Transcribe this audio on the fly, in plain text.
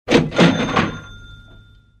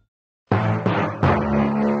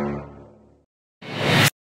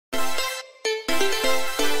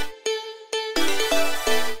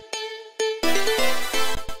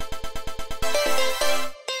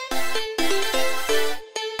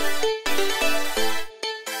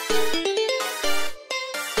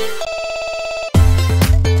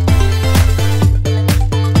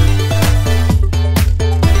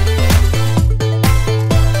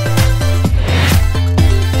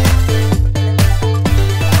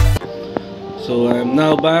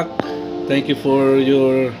now back. Thank you for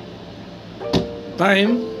your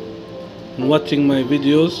time in watching my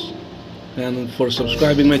videos and for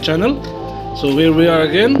subscribing my channel. So here we are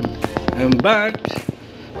again. I'm back.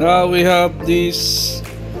 Now we have this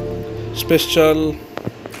special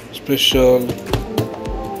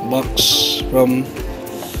box from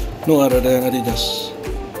no other than Adidas.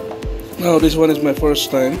 Now this one is my first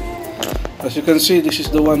time. As you can see, this is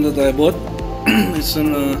the one that I bought. It's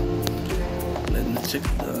an let me check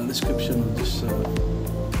the description of this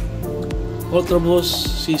Ultraboost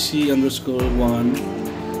CC_1.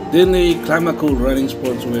 Then a Climacool running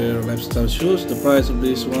sportswear lifestyle shoes. The price of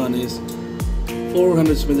this one is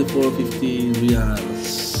 474.50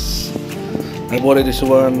 reals. I bought this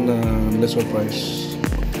one lesser price.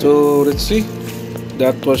 So let's see the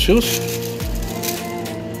actual shoes.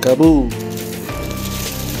 Kaboo!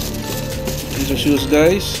 These are shoes,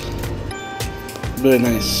 guys. Very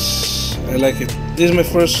nice. I like it. This is my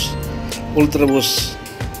first Ultraboost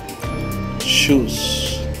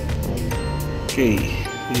shoes. Okay,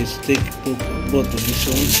 let's take both of these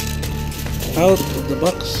ones out of the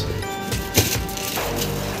box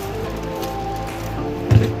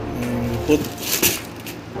and put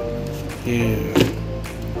here.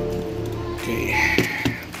 Okay,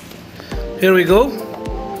 here we go.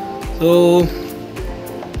 So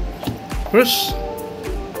first,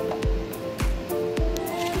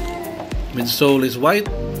 midsole is white,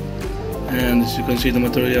 and as you can see, the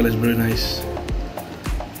material is very nice,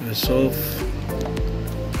 very soft.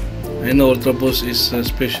 I know Ultraboost is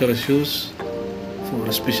special shoes,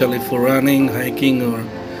 especially for running, hiking, or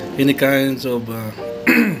any kinds of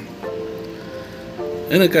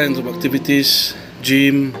activities,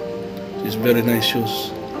 gym. It's very nice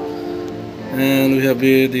shoes. And we have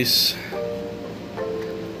here this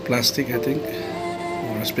plastic, I think,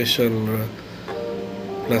 or a special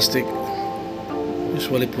plastic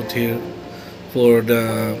usually put here for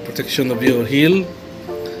the protection of your heel.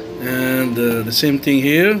 And the same thing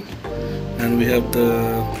here. And we have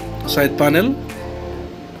the side panel.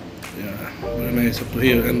 Yeah, very nice up to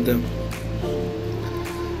here. And the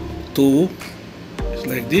toe is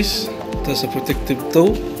like this. It has a protective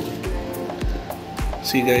toe.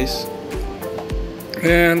 See, guys.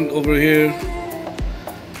 And over here,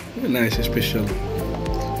 very nice, special.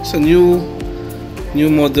 It's a new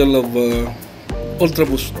model of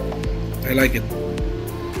Ultraboost. I like it.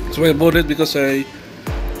 So I bought it because I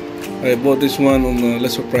bought this one on a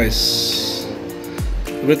lesser price.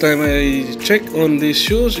 Every time I check on these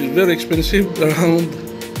shoes, it's very expensive, around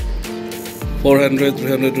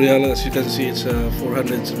 400-300 real. As you can see, it's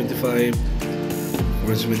 475,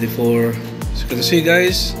 474. As you can see,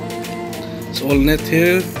 guys, it's all net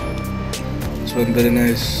here. This one very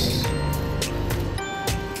nice.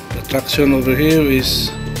 The traction over here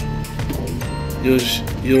is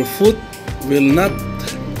your foot will not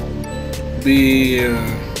be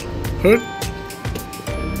hurt.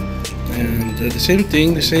 And the same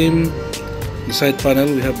thing, the side panel,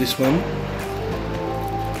 we have this one,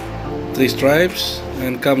 3 stripes,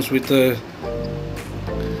 and comes with a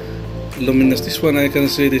luminous, this one I can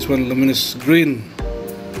say, this one luminous green.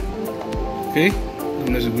 Okay,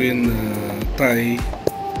 luminous green tie,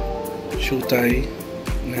 shoe tie.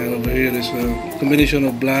 And over here is a combination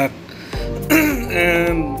of black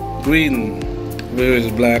and green. Where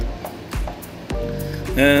is black?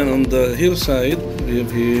 And on the heel side, we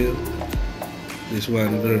have here this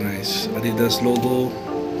one, very nice Adidas logo.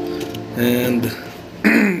 And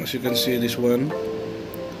as you can see, this one,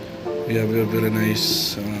 we have a very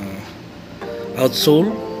nice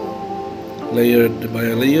outsole, layered by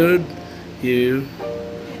a layered. Here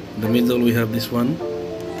in the middle we have this one.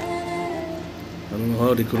 I don't know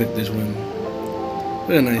how they connect this one.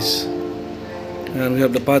 Very nice. And we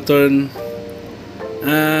have the pattern.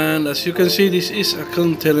 And as you can see, this is a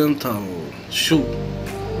continental shoe,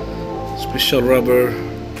 special rubber.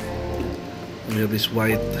 We have this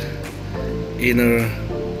white inner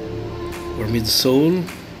or midsole.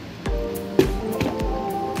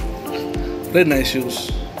 Very nice shoes.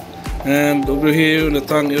 And over here in the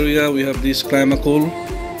tongue area, we have this Climacool.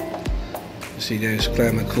 You see, guys,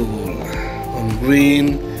 Climacool on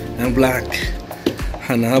green and black.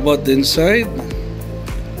 And how about the inside?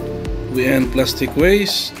 We end plastic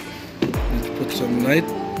waste. Let's put some light.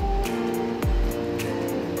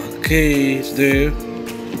 Okay, it's there.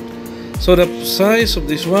 So the size of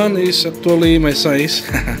this one is actually my size.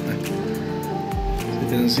 You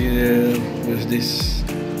can see there, where's this?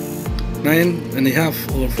 9.5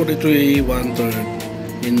 or 43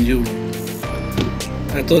 1/3 in Europe.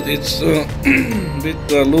 I thought it's a bit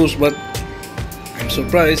loose, but I'm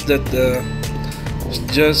surprised that it's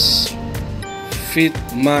just fit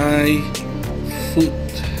my foot.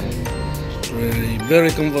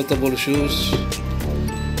 Very comfortable shoes.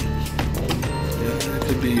 Yeah, it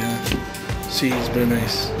could be. See, it's very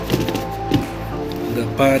nice. The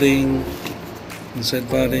padding, inside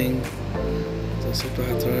padding. That's a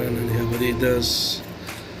pattern, and you have Adidas.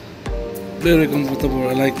 Very comfortable.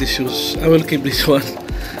 I like these shoes. I will keep this one.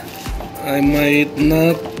 I might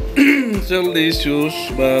not sell these shoes,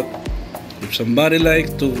 but if somebody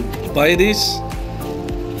like to buy this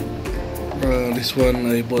one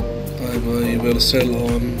I will sell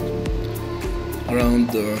on around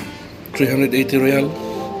 380 real.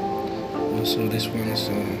 So this one is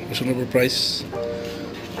a reasonable price.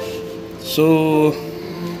 So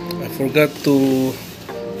I forgot to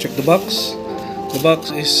check the box. The box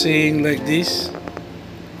is saying like this: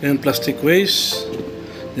 end plastic waste.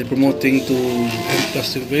 They're promoting to end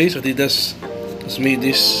plastic waste. Adidas has made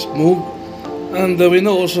this move, and we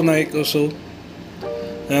know also Nike also.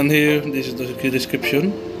 And here, this is the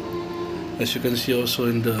description, as you can see also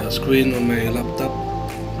in the screen on my laptop.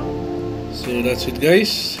 So that's it,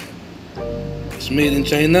 guys. It's made in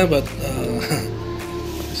China, but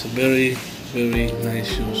it's a very nice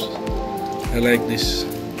shoes. I like this.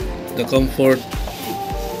 The comfort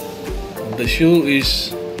of the shoe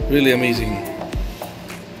is really amazing.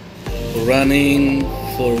 For running,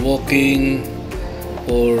 for walking,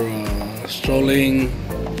 for strolling,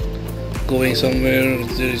 going somewhere,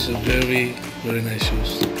 there is a very nice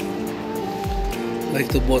shoes. Like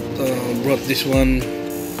to brought this one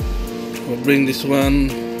or bring this one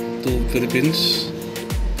to Philippines.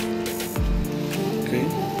 Okay,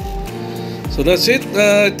 so that's it.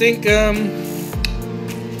 I think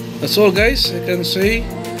that's all, guys. I can say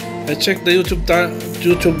I checked the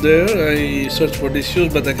YouTube there. I searched for these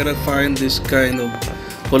shoes, but I cannot find this kind of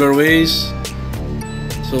colorways.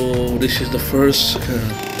 So this is the first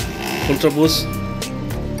Ultraboost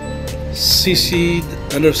CC_1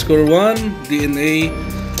 DNA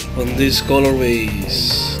on these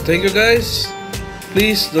colorways. Thank you, guys.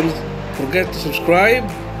 Please don't forget to subscribe,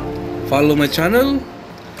 follow my channel.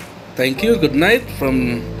 Thank you. Good night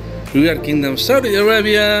from Riyadh Kingdom, Saudi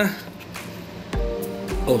Arabia.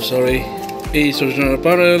 Oh, sorry. Ace Original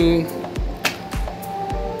Apparel.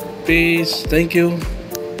 Peace. Thank you.